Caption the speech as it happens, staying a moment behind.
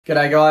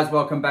G'day guys,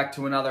 welcome back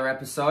to another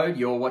episode.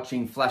 You're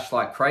watching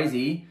Flashlight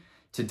Crazy.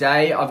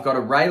 Today I've got a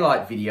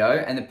ReyLight video,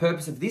 and the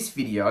purpose of this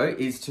video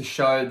is to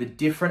show the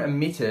different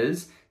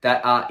emitters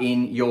that are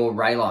in your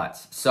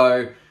ReyLights.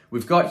 So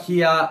we've got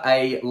here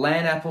a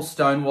LAN Apple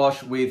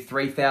Stonewash with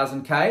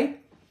 3000K.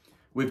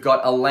 We've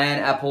got a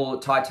LAN Apple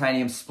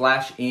Titanium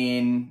Splash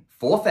in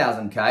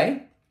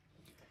 4000K.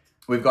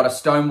 We've got a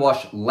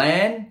Stonewash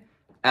LAN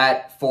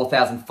at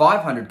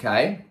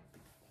 4500K.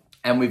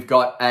 And we've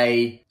got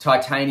a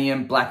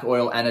titanium black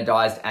oil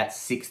anodized at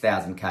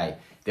 6000K.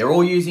 They're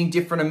all using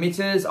different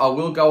emitters. I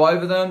will go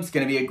over them. It's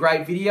going to be a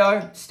great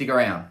video. Stick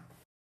around.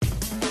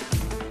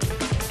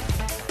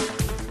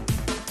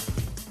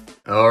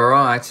 All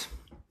right,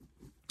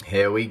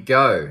 here we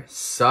go.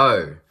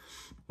 So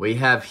we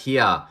have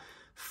here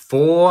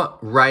 4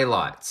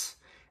 ReyLights,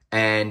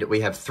 and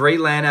we have 3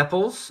 LAN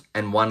apples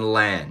and 1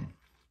 LAN.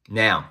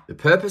 Now, the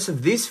purpose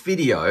of this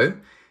video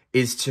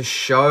is to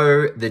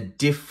show the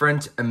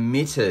different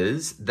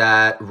emitters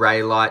that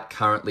ReyLight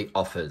currently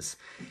offers.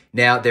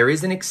 Now, there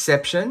is an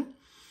exception,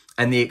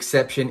 and the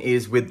exception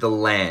is with the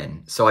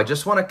LAN. So I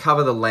just want to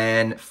cover the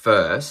LAN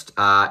first,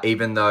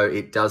 even though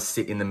it does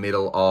sit in the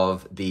middle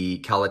of the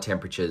color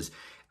temperatures.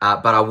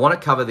 But I want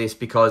to cover this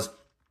because,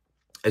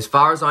 as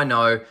far as I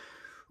know,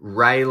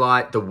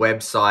 ReyLight, the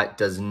website,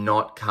 does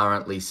not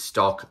currently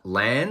stock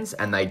LANs,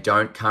 and they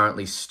don't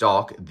currently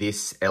stock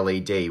this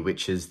LED,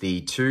 which is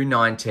the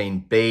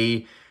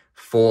 219B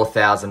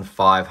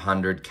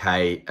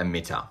 4500K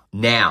emitter.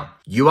 Now,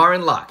 you are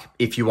in luck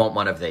if you want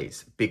one of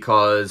these,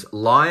 because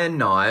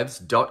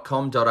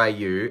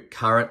lionknives.com.au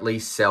currently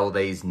sell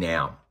these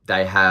now.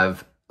 They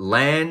have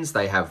LANs,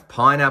 they have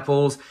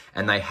pineapples,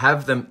 and they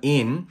have them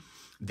in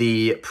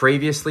the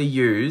previously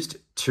used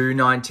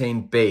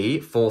 219B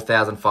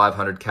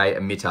 4500K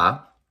emitter,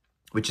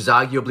 which is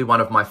arguably one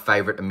of my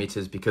favorite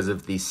emitters because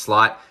of the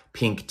slight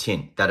pink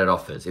tint that it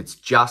offers. It's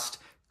just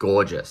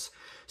gorgeous.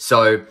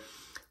 So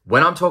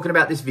when I'm talking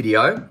about this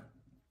video,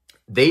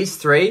 these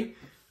 3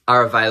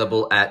 are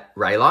available at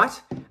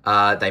ReyLight.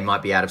 They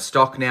might be out of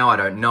stock now, I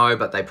don't know,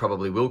 but they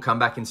probably will come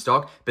back in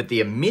stock. But the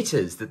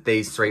emitters that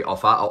these 3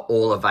 offer are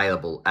all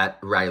available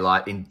at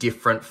ReyLight in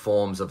different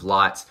forms of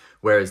lights,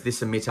 whereas this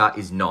emitter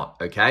is not,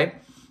 okay?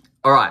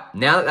 All right,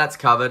 now that that's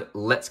covered,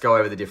 let's go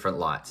over the different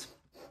lights.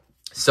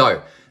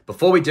 So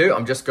before we do,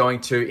 I'm just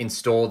going to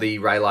install the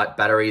ReyLight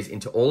batteries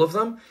into all of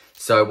them.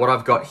 So what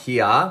I've got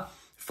here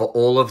for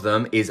all of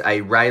them is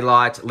a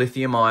ReyLight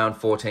lithium-ion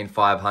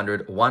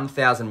 14500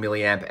 1000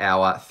 milliamp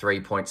hour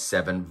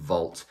 3.7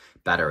 volt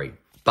battery.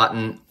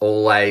 Button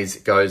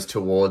always goes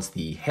towards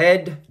the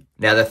head.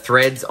 Now the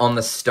threads on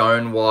the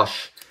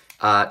Stonewash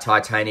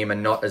titanium are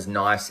not as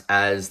nice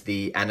as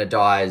the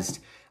anodized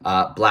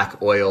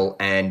black oil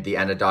and the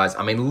anodized.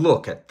 I mean,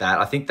 look at that.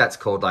 I think that's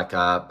called like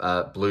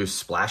a blue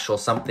splash or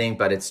something,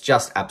 but it's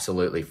just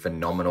absolutely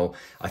phenomenal.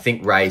 I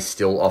think Rey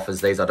still offers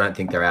these. I don't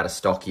think they're out of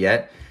stock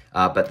yet,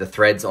 but the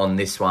threads on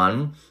this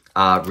one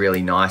are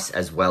really nice,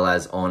 as well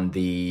as on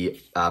the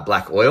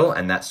black oil,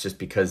 and that's just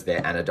because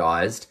they're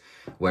anodized,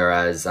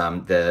 whereas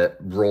the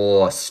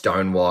raw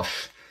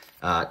Stonewash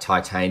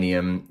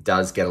titanium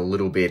does get a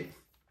little bit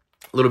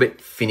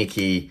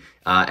finicky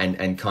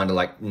and kind of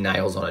like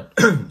nails on a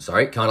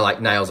sorry, kind of like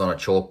nails on a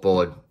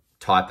chalkboard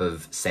type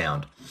of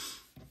sound.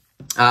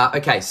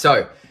 Okay,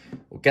 so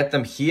we'll get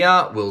them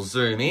here. We'll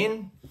zoom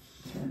in.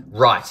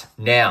 Right,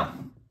 now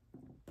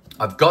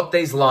I've got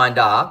these lined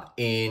up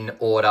in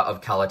order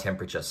of color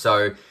temperature.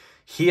 So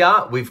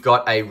here we've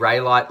got a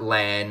ReyLight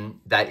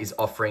LAN that is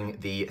offering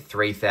the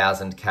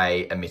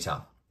 3000K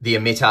emitter. The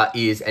emitter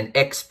is an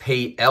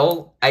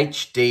XPL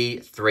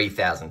HD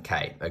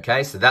 3000K,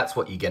 okay? So that's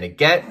what you're gonna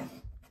get.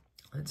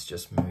 Let's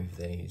just move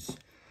these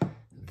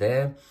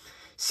there.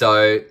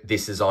 So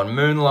this is on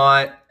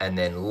moonlight, and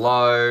then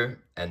low,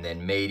 and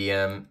then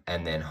medium,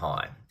 and then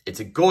high. It's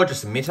a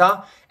gorgeous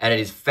emitter, and it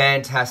is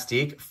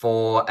fantastic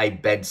for a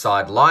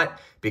bedside light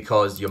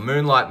because your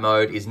moonlight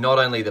mode is not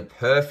only the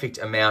perfect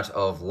amount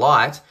of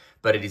light,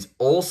 but it is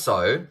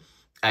also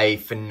a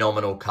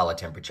phenomenal color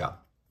temperature.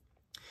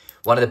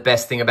 One of the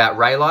best things about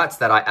ReyLights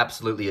that I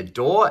absolutely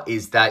adore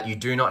is that you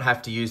do not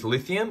have to use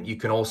lithium. You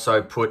can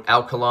also put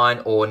alkaline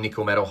or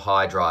nickel metal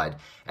hydride,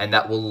 and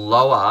that will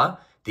lower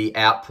the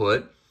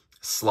output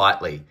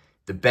slightly.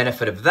 The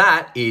benefit of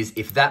that is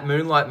if that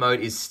moonlight mode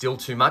is still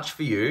too much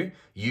for you,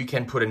 you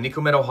can put a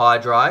nickel metal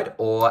hydride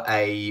or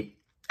a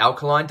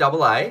alkaline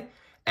AA,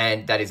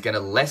 and that is going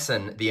to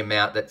lessen the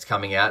amount that's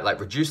coming out,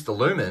 like reduce the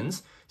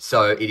lumens,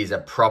 so it is a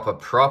proper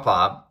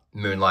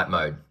moonlight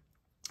mode.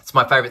 It's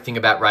my favorite thing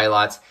about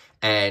ReyLights.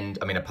 And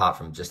I mean, apart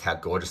from just how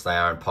gorgeous they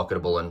are and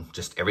pocketable and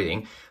just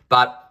everything,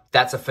 but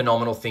that's a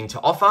phenomenal thing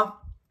to offer.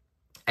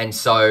 And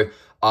so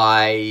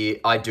I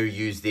do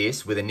use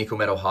this with a nickel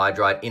metal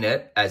hydride in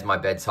it as my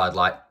bedside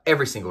light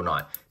every single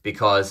night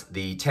because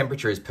the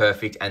temperature is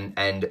perfect,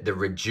 and the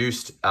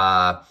reduced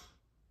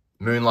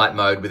moonlight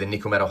mode with a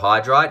nickel metal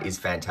hydride is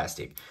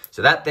fantastic.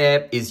 So that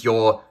there is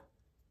your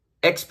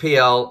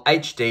XPL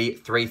HD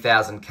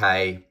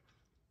 3000K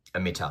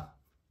emitter.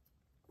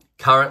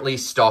 Currently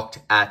stocked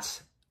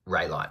at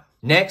ReyLight.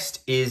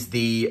 Next is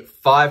the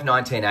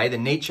 519A, the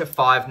Nichia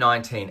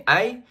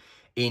 519A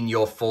in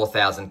your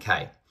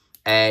 4000K.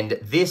 And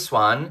this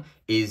one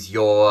is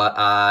your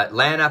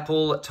LAN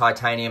Apple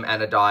titanium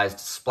anodized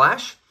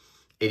splash.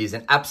 It is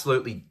an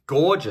absolutely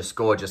gorgeous,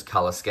 gorgeous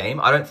color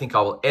scheme. I don't think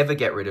I will ever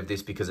get rid of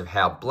this because of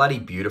how bloody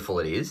beautiful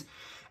it is.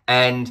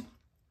 And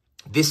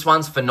this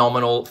one's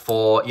phenomenal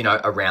for, you know,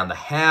 around the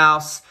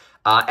house,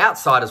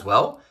 outside as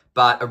well,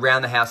 but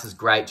around the house is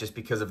great just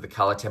because of the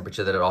color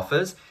temperature that it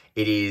offers.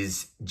 It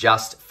is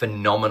just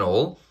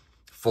phenomenal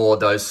for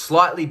those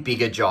slightly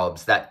bigger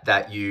jobs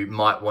that you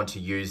might want to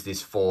use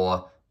this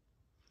for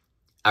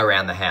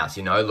around the house,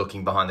 you know,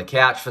 looking behind the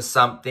couch for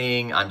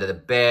something, under the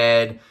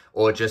bed,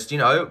 or just, you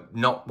know,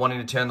 not wanting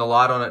to turn the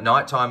light on at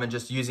nighttime and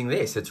just using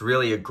this. It's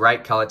really a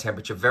great color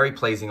temperature, very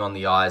pleasing on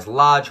the eyes,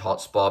 large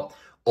hotspot,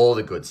 all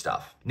the good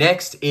stuff.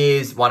 Next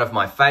is one of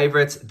my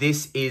favorites.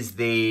 This is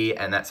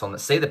and that's on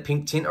see the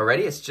pink tint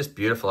already? It's just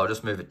beautiful. I'll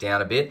just move it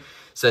down a bit.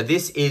 So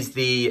this is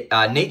the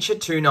Nichia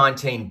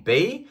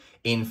 219B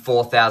in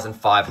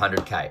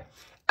 4500K.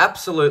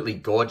 Absolutely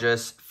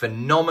gorgeous,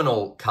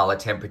 phenomenal color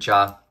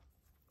temperature,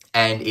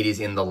 and it is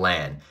in the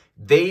LAN.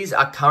 These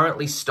are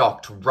currently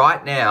stocked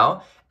right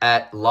now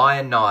at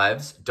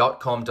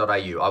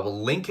lionknives.com.au. I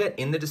will link it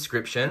in the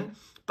description,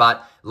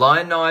 but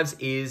Lion Knives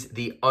is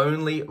the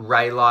only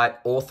ReyLight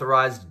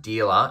authorized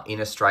dealer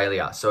in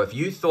Australia. So if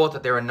you thought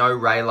that there are no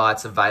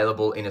ReyLights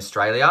available in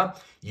Australia,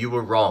 you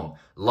were wrong.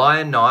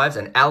 Lion Knives,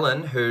 and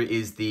Alan, who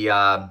is the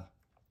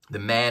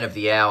man of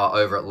the hour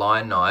over at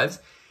Lion Knives,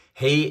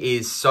 he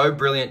is so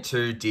brilliant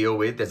to deal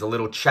with. There's a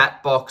little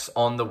chat box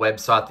on the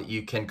website that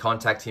you can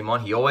contact him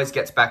on. He always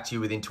gets back to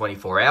you within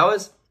 24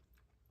 hours,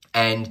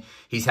 and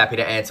he's happy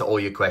to answer all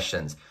your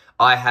questions.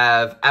 I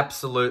have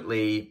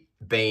absolutely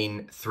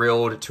been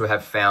thrilled to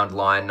have found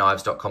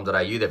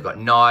lionknives.com.au. They've got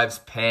knives,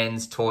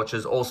 pens,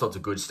 torches, all sorts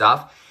of good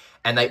stuff,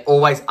 and they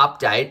always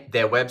update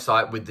their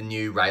website with the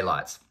new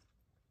ReyLights.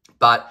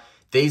 But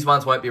these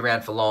ones won't be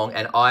around for long,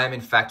 and I am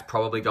in fact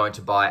probably going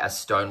to buy a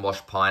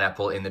Stonewash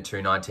Pineapple in the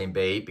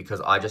 219B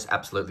because I just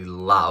absolutely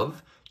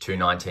love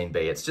 219B.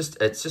 It's just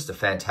a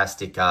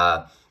fantastic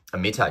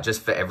emitter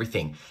just for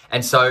everything.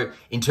 And so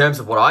in terms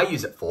of what I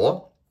use it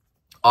for,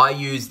 I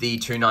use the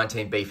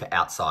 219B for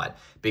outside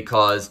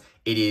because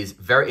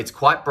it's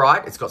quite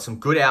bright. It's got some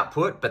good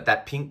output, but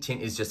that pink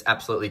tint is just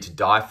absolutely to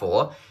die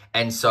for.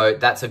 And so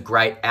that's a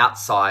great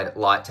outside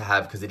light to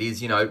have because it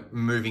is, you know,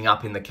 moving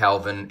up in the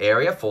Kelvin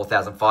area,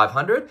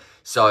 4,500.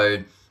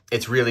 So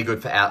it's really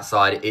good for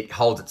outside. It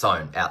holds its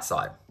own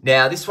outside.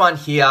 Now, this one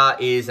here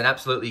is an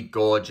absolutely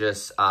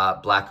gorgeous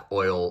black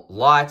oil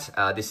light.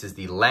 This is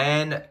the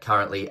LAN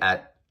currently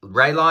at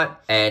ReyLight.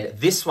 And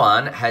this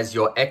one has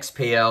your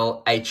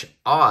XPL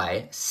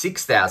HI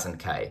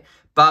 6000K.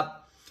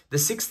 But the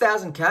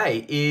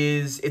 6000K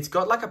it's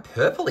got like a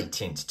purpley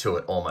tint to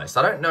it almost.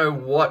 I don't know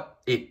what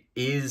it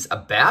is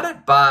about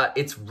it, but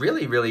it's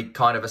really, really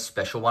kind of a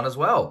special one as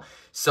well.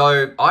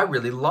 So I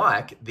really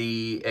like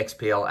the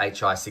XPL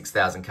HI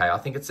 6000K. I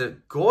think it's a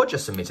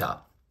gorgeous emitter.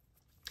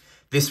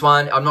 This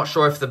one, I'm not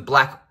sure if the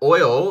black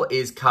oil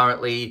is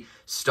currently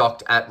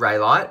stocked at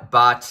ReyLight,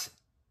 but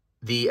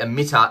the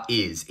emitter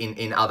is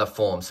in other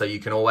forms. So you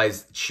can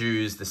always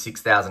choose the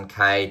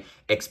 6000K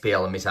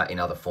XPL emitter in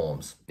other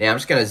forms. Now I'm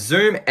just going to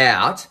zoom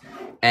out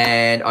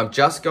and I'm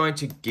just going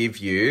to give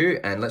you,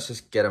 and let's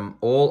just get them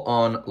all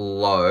on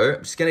low.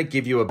 I'm just going to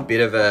give you a bit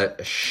of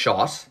a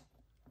shot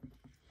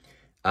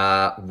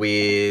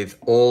with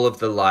all of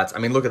the lights. I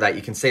mean, look at that.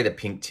 You can see the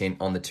pink tint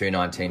on the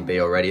 219B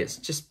already. It's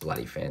just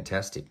bloody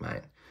fantastic,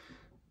 mate.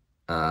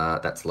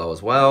 That's low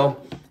as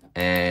well.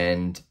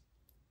 And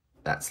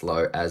that's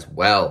low as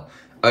well.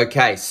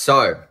 Okay,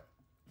 so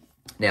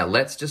now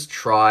let's just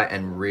try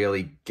and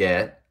really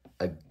get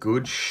a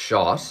good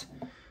shot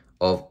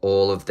of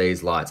all of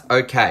these lights.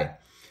 Okay,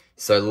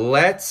 so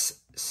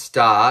let's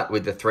start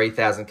with the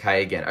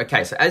 3000K again.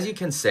 Okay, so as you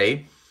can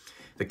see,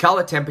 the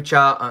color temperature,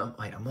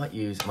 wait, I might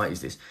use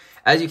this.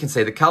 As you can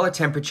see, the color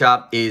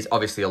temperature is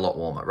obviously a lot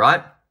warmer,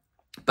 right?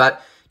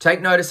 But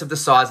take notice of the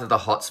size of the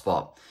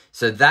hotspot.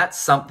 So that's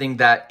something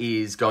that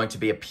is going to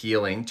be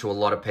appealing to a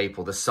lot of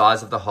people, the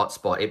size of the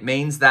hotspot. It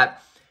means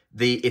that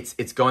it's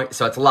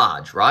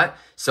large, right?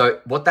 So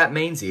what that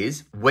means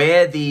is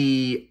where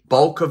the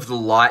bulk of the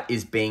light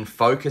is being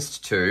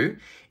focused to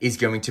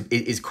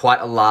is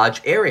quite a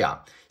large area.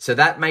 So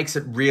that makes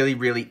it really,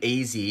 really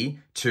easy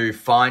to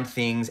find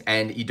things,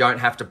 and you don't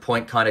have to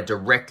point kind of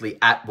directly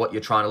at what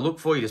you're trying to look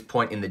for. You just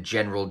point in the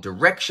general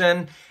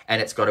direction,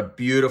 and it's got a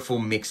beautiful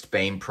mixed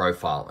beam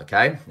profile,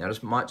 okay? Now I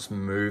might just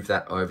move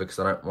that over because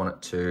I don't want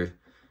it to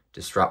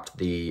disrupt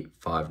the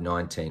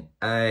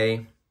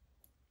 519A.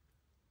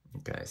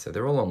 Okay, so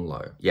they're all on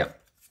low. Yeah.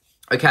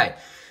 Okay,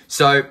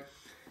 so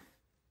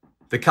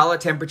the color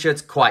temperature,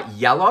 it's quite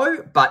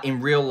yellow, but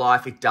in real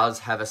life, it does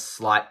have a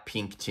slight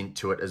pink tint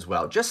to it as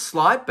well. Just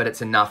slight, but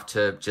it's enough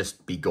to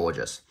just be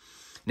gorgeous.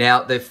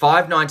 Now, the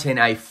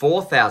 519A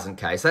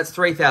 4000K, so that's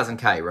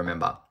 3000K,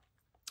 remember.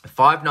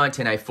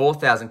 519A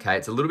 4000K,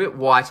 it's a little bit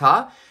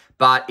whiter,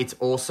 but it's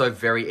also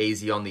very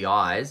easy on the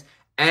eyes,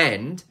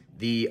 and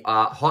The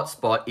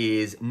hotspot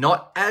is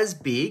not as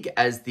big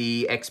as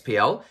the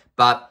XPL,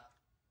 but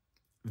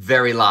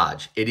very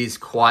large. It is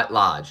quite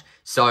large.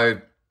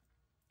 So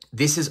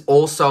this is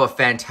also a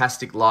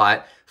fantastic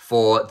light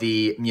for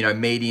the,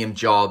 medium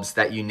jobs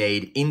that you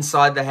need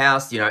inside the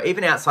house,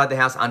 even outside the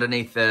house,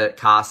 underneath the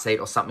car seat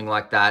or something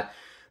like that.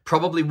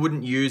 Probably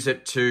wouldn't use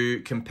it to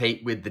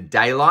compete with the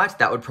daylight.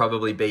 That would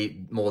probably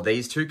be more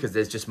these two because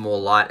there's just more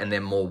light and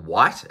they're more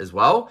white as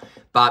well.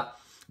 But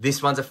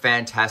this one's a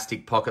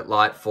fantastic pocket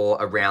light for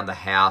around the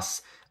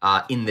house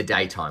in the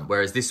daytime.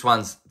 Whereas this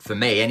one's, for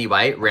me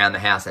anyway, around the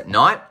house at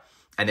night,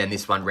 and then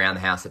this one around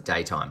the house at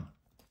daytime.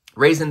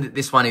 Reason that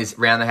this one is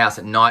around the house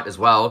at night as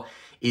well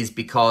is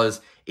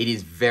because it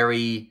is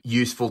very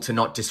useful to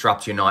not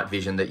disrupt your night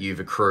vision that you've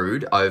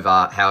accrued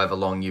over however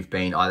long you've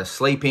been either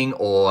sleeping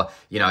or,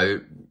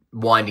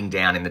 winding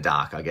down in the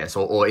dark, I guess,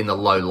 or in the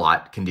low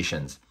light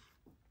conditions.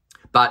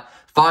 But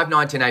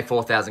 519A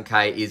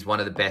 4000K is one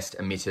of the best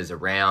emitters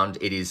around.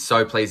 It is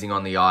so pleasing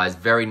on the eyes,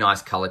 very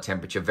nice color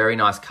temperature, very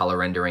nice color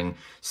rendering.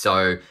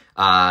 So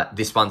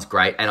this one's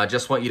great. And I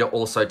just want you to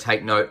also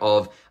take note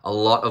of a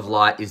lot of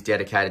light is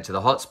dedicated to the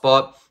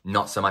hotspot,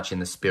 not so much in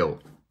the spill.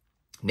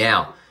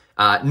 Now,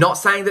 not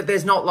saying that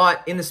there's not light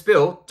in the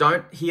spill,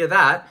 don't hear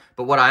that.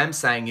 But what I am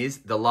saying is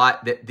the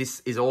light that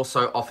this is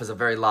also offers a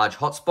very large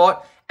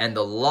hotspot, and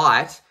the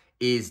light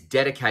is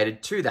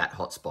dedicated to that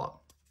hotspot.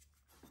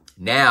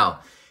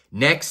 Now,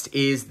 next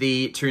is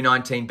the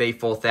 219B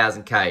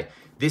 4000K.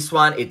 This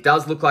one, it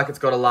does look like it's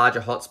got a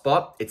larger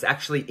hotspot. It's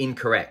actually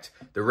incorrect.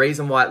 The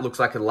reason why it looks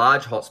like a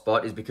large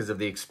hotspot is because of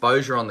the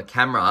exposure on the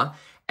camera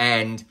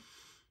and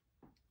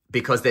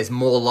because there's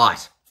more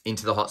light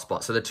into the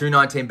hotspot. So the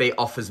 219B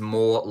offers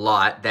more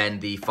light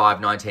than the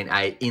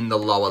 519A in the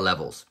lower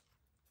levels.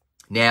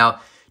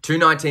 Now,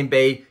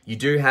 219B, you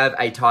do have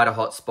a tighter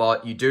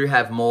hotspot. You do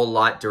have more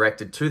light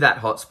directed to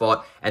that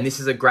hotspot. And this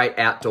is a great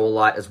outdoor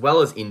light as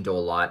well as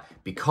indoor light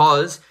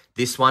because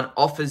this one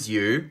offers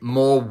you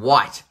more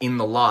white in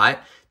the light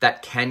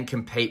that can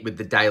compete with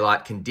the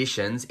daylight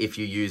conditions if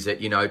you use it,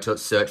 to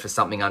search for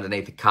something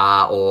underneath a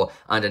car or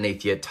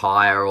underneath your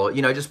tire or,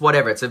 just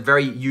whatever. It's a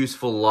very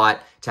useful light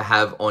to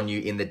have on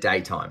you in the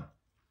daytime.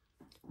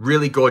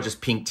 Really gorgeous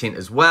pink tint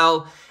as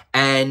well.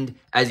 And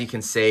as you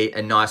can see,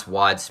 a nice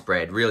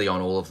widespread, really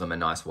on all of them, a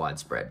nice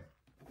widespread.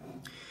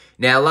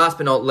 Now, last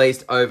but not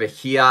least, over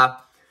here,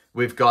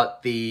 we've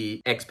got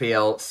the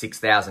XPL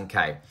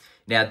 6000K.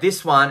 Now,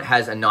 this one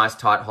has a nice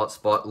tight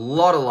hotspot, a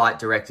lot of light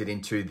directed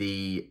into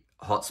the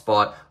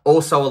hotspot,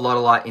 also a lot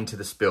of light into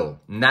the spill.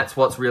 And that's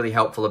what's really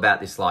helpful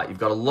about this light. You've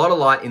got a lot of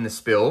light in the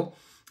spill,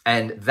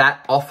 and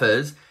that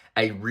offers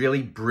a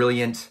really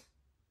brilliant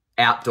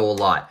outdoor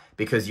light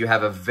because you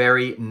have a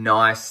very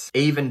nice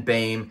even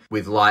beam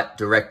with light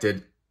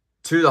directed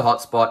to the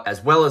hotspot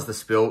as well as the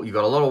spill. You've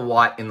got a lot of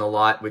white in the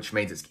light, which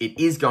means it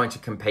is going to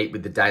compete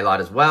with the daylight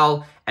as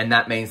well. And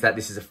that means that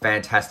this is a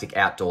fantastic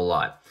outdoor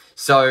light.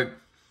 So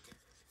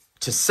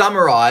to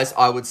summarize,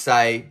 I would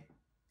say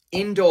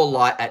indoor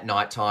light at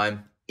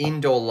nighttime,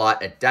 indoor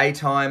light at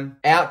daytime,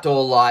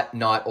 outdoor light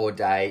night or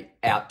day,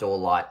 outdoor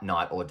light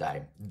night or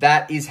day.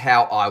 That is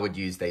how I would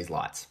use these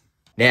lights.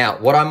 Now,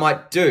 what I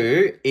might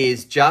do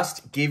is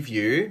just give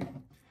you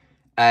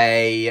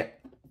a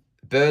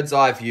bird's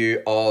eye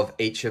view of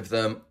each of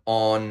them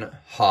on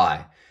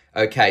high.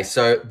 Okay,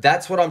 so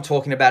that's what I'm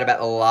talking about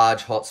the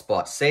large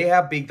hotspot. See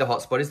how big the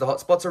hotspot is? The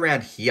hotspot's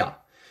around here.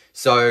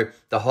 So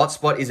the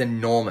hotspot is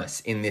enormous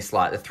in this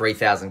light, the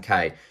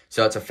 3000K.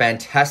 So it's a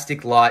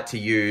fantastic light to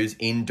use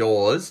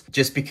indoors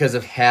just because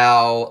of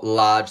how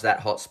large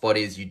that hotspot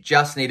is. You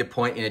just need to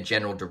point in a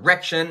general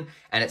direction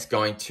and it's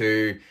going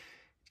to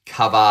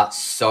cover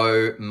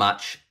so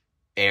much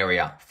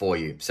area for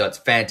you. So it's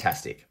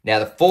fantastic. Now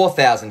the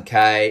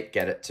 4000K,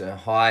 get it to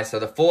high. So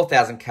the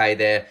 4000K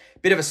there,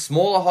 bit of a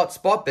smaller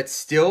hotspot, but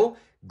still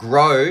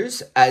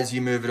grows as you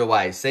move it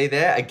away. See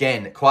there?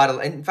 Again,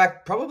 in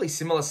fact, probably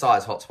similar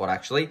size hotspot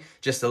actually,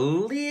 just a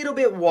little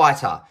bit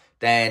whiter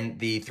than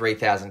the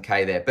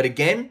 3000K there. But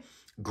again,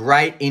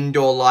 great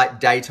indoor light,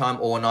 daytime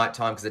or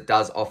nighttime, because it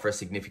does offer a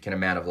significant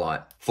amount of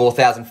light.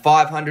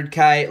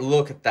 4500K,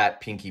 look at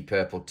that pinky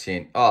purple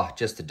tint. Oh,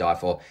 just to die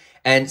for.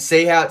 And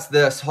see how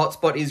the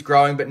hotspot is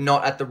growing, but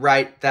not at the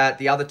rate that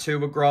the other two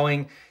were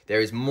growing.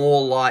 There is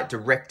more light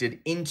directed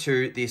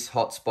into this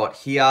hotspot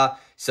here.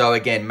 So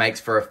again, makes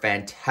for a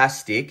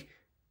fantastic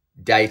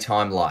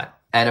daytime light.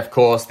 And of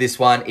course, this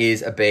one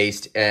is a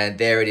beast. And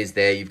there it is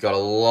there. You've got a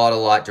lot of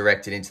light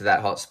directed into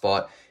that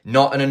hotspot.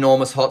 Not an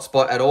enormous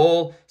hotspot at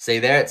all. See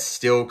there, it's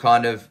still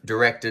kind of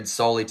directed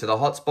solely to the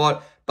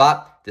hotspot,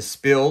 but the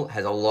spill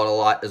has a lot of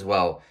light as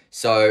well.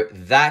 So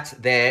that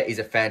there is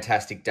a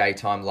fantastic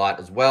daytime light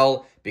as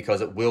well,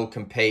 because it will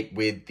compete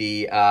with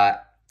the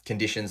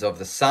conditions of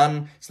the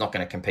sun. It's not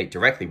going to compete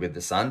directly with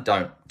the sun.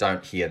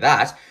 Don't hear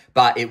that,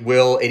 but it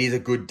is a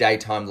good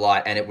daytime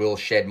light and it will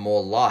shed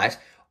more light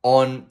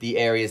on the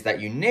areas that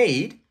you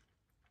need,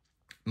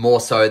 more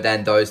so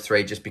than those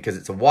three, just because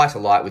it's a whiter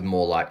light with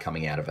more light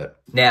coming out of it.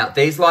 Now,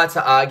 these lights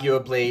are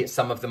arguably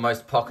some of the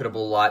most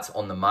pocketable lights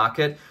on the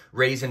market.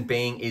 Reason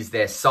being is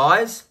their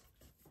size.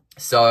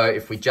 So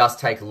if we just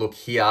take a look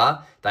here,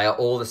 they are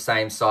all the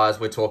same size.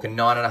 We're talking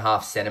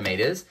 9.5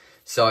 centimeters.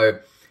 So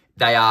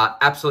they are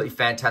absolutely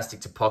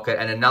fantastic to pocket.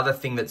 And another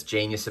thing that's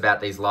genius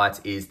about these lights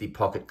is the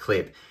pocket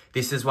clip.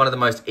 This is one of the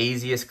most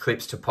easiest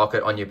clips to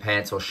pocket on your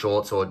pants or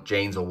shorts or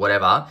jeans or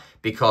whatever,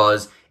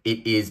 because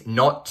it is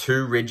not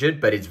too rigid,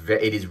 but it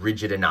is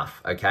rigid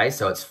enough, okay?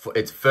 So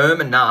it's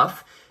firm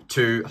enough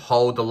to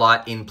hold the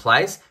light in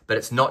place, but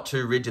it's not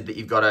too rigid that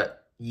you've got to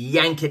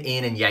yank it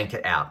in and yank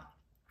it out.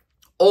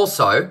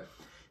 Also,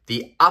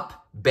 the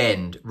up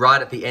bend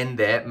right at the end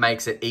there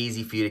makes it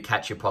easy for you to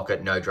catch your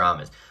pocket, no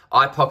dramas.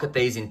 I pocket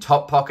these in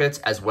top pockets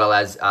as well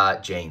as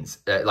jeans,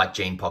 like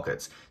jean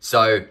pockets.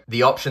 So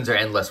the options are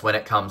endless when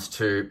it comes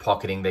to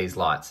pocketing these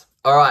lights.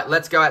 All right,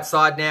 let's go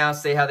outside now,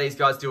 see how these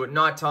guys do at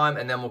nighttime,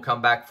 and then we'll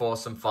come back for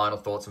some final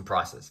thoughts and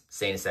prices.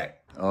 See you in a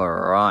sec. All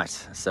right,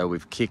 so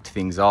we've kicked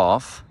things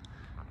off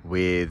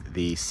with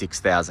the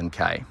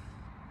 6000K,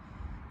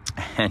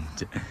 and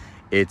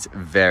it's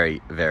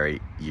very,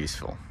 very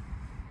useful.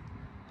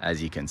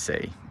 As you can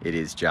see, it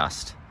is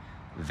just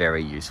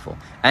very useful.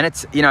 And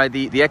it's, you know,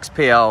 the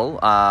XPL,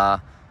 I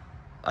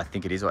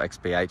think it is, or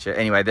XPH.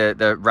 Anyway, the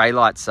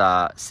ReyLight's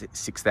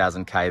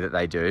 6000K that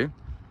they do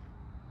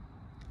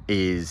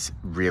is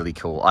really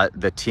cool.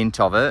 The tint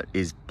of it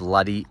is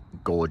bloody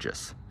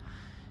gorgeous.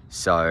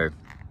 So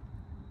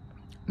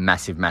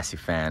massive, massive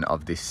fan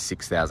of this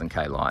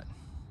 6000K light.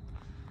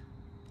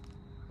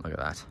 Look at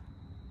that.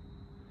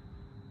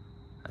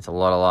 That's a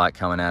lot of light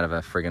coming out of a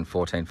friggin'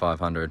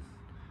 14500.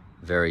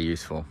 Very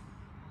useful.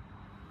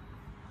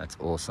 That's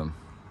awesome.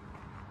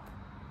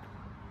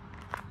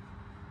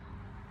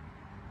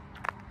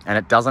 And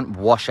it doesn't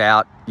wash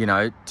out, you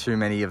know, too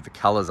many of the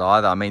colors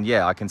either. I mean,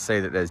 yeah, I can see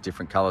that there's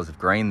different colors of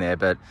green there,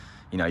 but,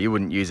 you know, you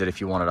wouldn't use it if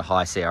you wanted a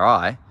high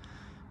CRI,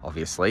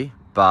 obviously,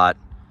 but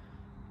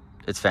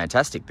it's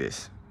fantastic,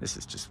 this. This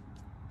is just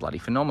bloody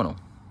phenomenal.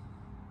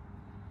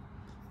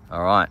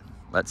 All right,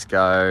 let's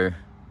go.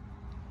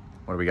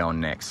 What are we going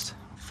next?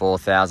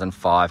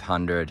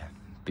 4500,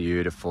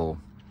 beautiful,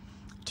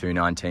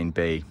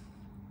 219B.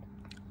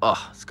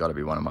 Oh, it's got to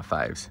be one of my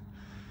faves.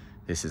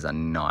 This is a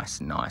nice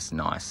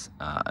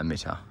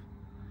emitter.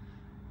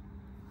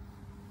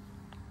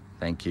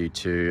 Thank you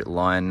to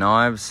Lion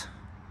Knives.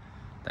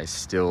 They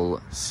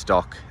still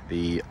stock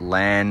the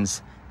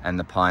LANs and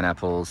the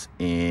pineapples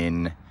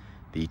in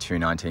the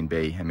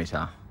 219B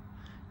emitter.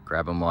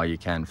 Grab them while you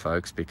can,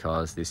 folks,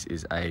 because this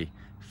is a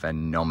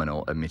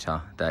phenomenal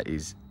emitter that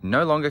is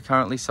no longer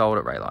currently sold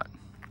at ReyLight.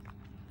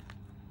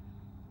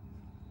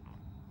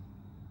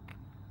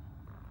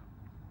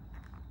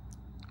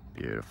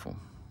 Beautiful.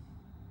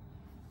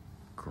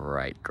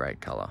 Great,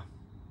 great color.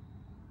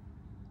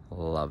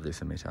 Love this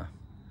emitter.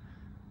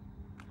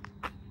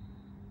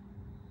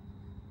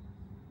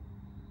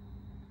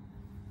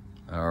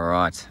 All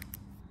right.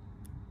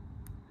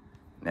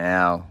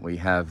 Now we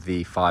have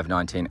the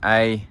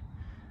 519A,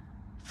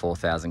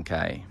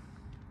 4000K.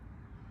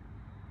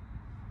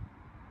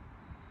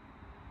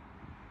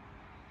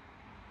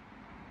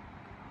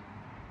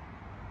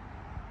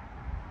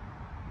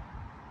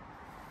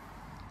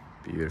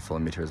 Beautiful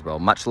emitter as well.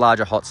 Much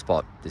larger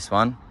hotspot, this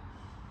one,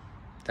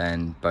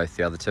 than both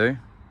the other two.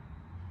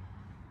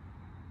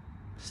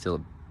 Still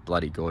a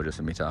bloody gorgeous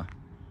emitter.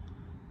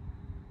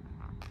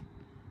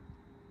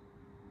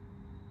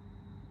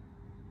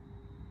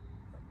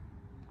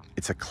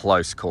 It's a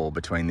close call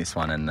between this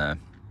one and the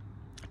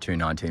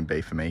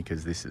 219B for me,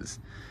 because this is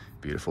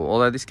beautiful.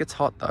 Although this gets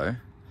hot though.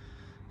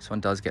 This one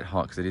does get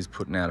hot because it is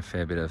putting out a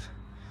fair bit of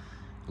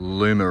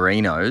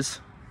lumerinos.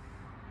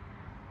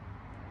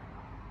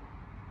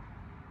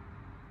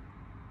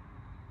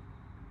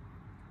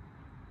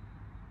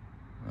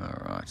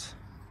 All right.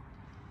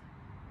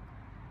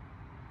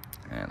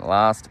 And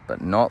last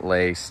but not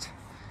least,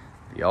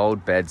 the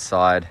old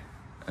bedside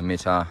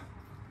emitter.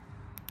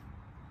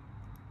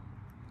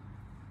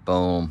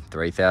 Boom,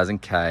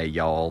 3000K,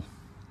 y'all.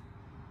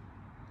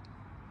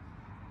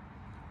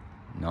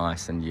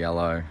 Nice and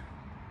yellow.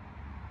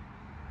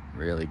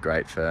 Really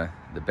great for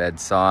the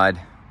bedside.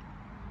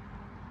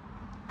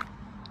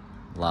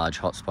 Large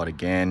hotspot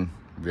again.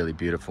 Really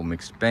beautiful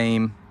mixed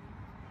beam.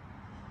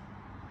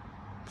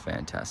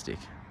 Fantastic.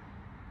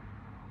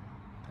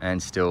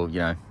 And still, you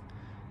know,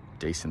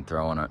 decent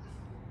throw on it.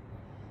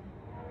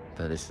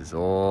 But this is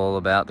all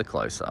about the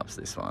close-ups,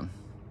 this one.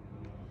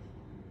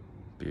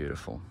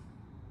 Beautiful.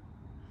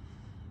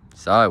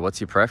 So, what's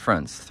your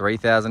preference?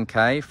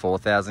 3000K,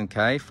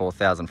 4000K,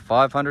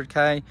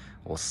 4500K,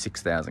 or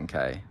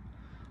 6000K?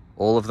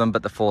 All of them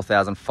but the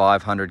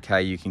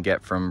 4500K you can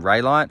get from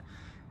ReyLight,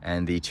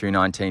 and the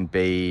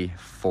 219B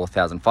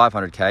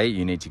 4500K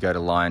you need to go to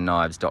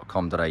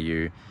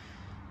lionknives.com.au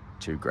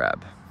to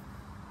grab.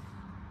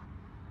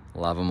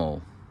 Love them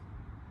all.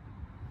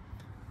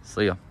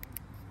 See ya.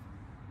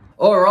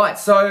 All right,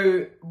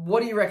 so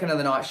what do you reckon of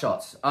the night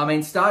shots? I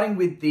mean, starting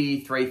with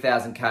the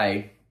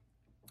 3000K,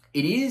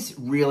 it is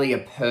really a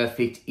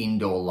perfect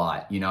indoor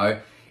light, you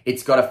know?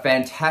 It's got a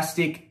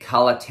fantastic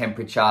color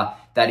temperature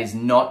that is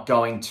not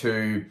going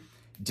to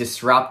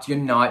disrupt your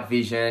night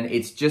vision.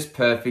 It's just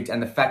perfect.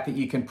 And the fact that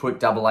you can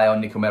put AA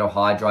on nickel metal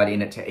hydride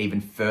in it to even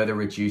further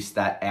reduce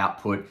that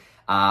output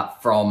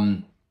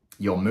from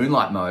your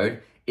moonlight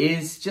mode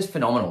is just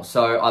phenomenal.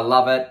 So I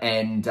love it.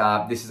 And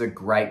this is a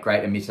great,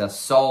 great emitter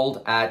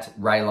sold at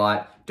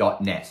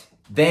ReyLight.net.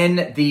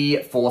 Then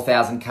the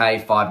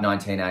 4000K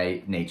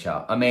 519A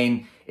Nichia. I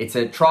mean, it's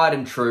a tried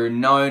and true,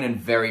 known and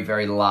very,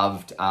 very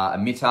loved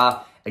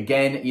emitter.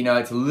 Again, you know,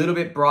 it's a little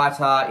bit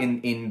brighter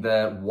in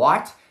the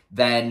white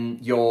than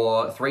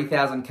your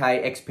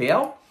 3000K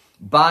XPL,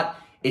 but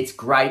it's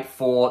great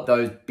for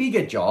those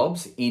bigger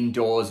jobs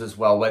indoors as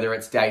well, whether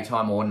it's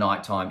daytime or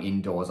nighttime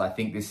indoors. I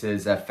think this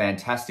is a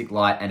fantastic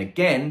light, and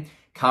again,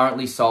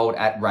 currently sold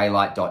at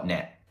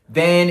ReyLight.net.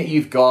 Then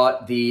you've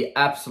got the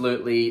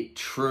absolutely,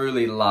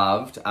 truly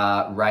loved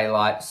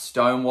ReyLight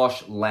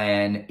Stonewash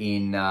LAN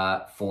in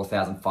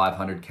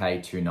 4500K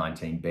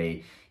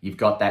 219B. You've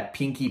got that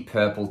pinky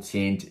purple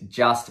tint,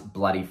 just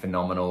bloody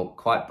phenomenal.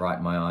 Quite bright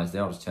in my eyes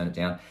there, I'll just turn it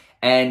down.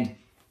 And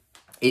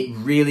it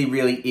really,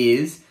 really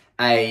is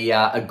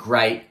a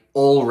great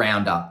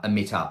all-rounder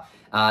emitter.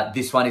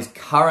 This one is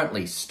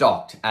currently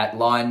stocked at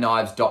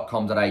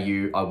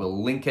lionknives.com.au. I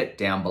will link it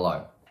down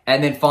below.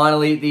 And then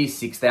finally, the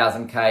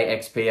 6000K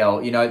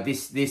XPL. You know,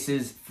 this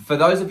is, for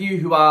those of you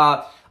who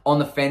are on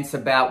the fence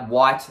about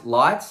white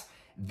lights,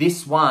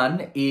 this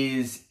one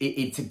is,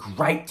 it's a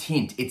great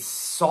tint. It's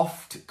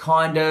soft,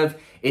 kind of.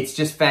 It's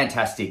just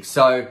fantastic.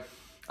 So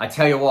I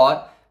tell you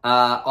what,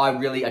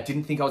 I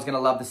didn't think I was going to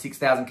love the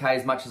 6000K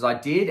as much as I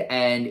did.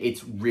 And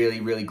it's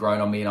really, really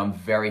grown on me. And I'm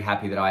very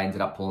happy that I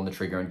ended up pulling the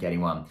trigger and getting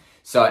one.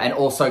 So, and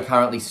also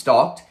currently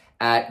stocked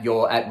at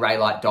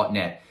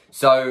ReyLight.net.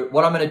 So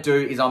what I'm going to do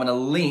is I'm going to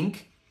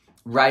link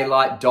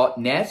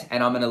ReyLight.net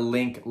and I'm going to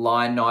link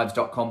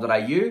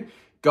lionknives.com.au.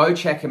 Go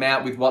check them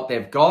out with what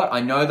they've got.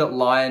 I know that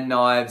Lion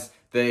Knives,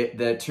 the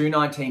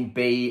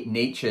 219B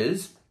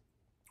Nichias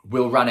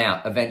will run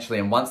out eventually.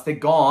 And once they're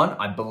gone,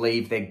 I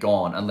believe they're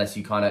gone unless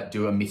you kind of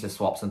do emitter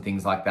swaps and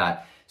things like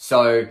that.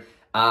 So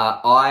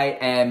I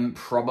am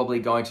probably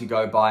going to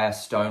go buy a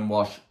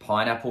Stonewash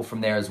Pineapple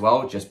from there as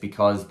well, just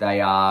because they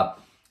are,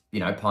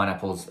 you know,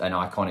 Pineapple's an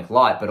iconic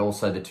light, but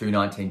also the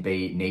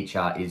 219B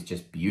Nichia is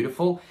just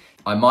beautiful.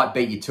 I might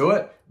beat you to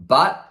it,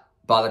 but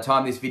by the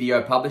time this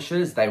video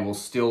publishes, they will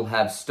still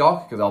have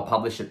stock because I'll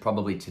publish it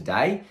probably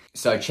today.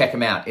 So check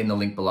them out in the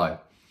link below.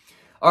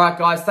 All right,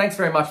 guys, thanks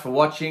very much for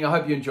watching. I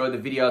hope you enjoyed the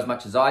video as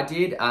much as I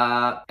did.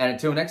 And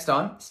until next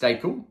time, stay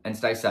cool and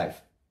stay safe.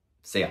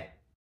 See ya.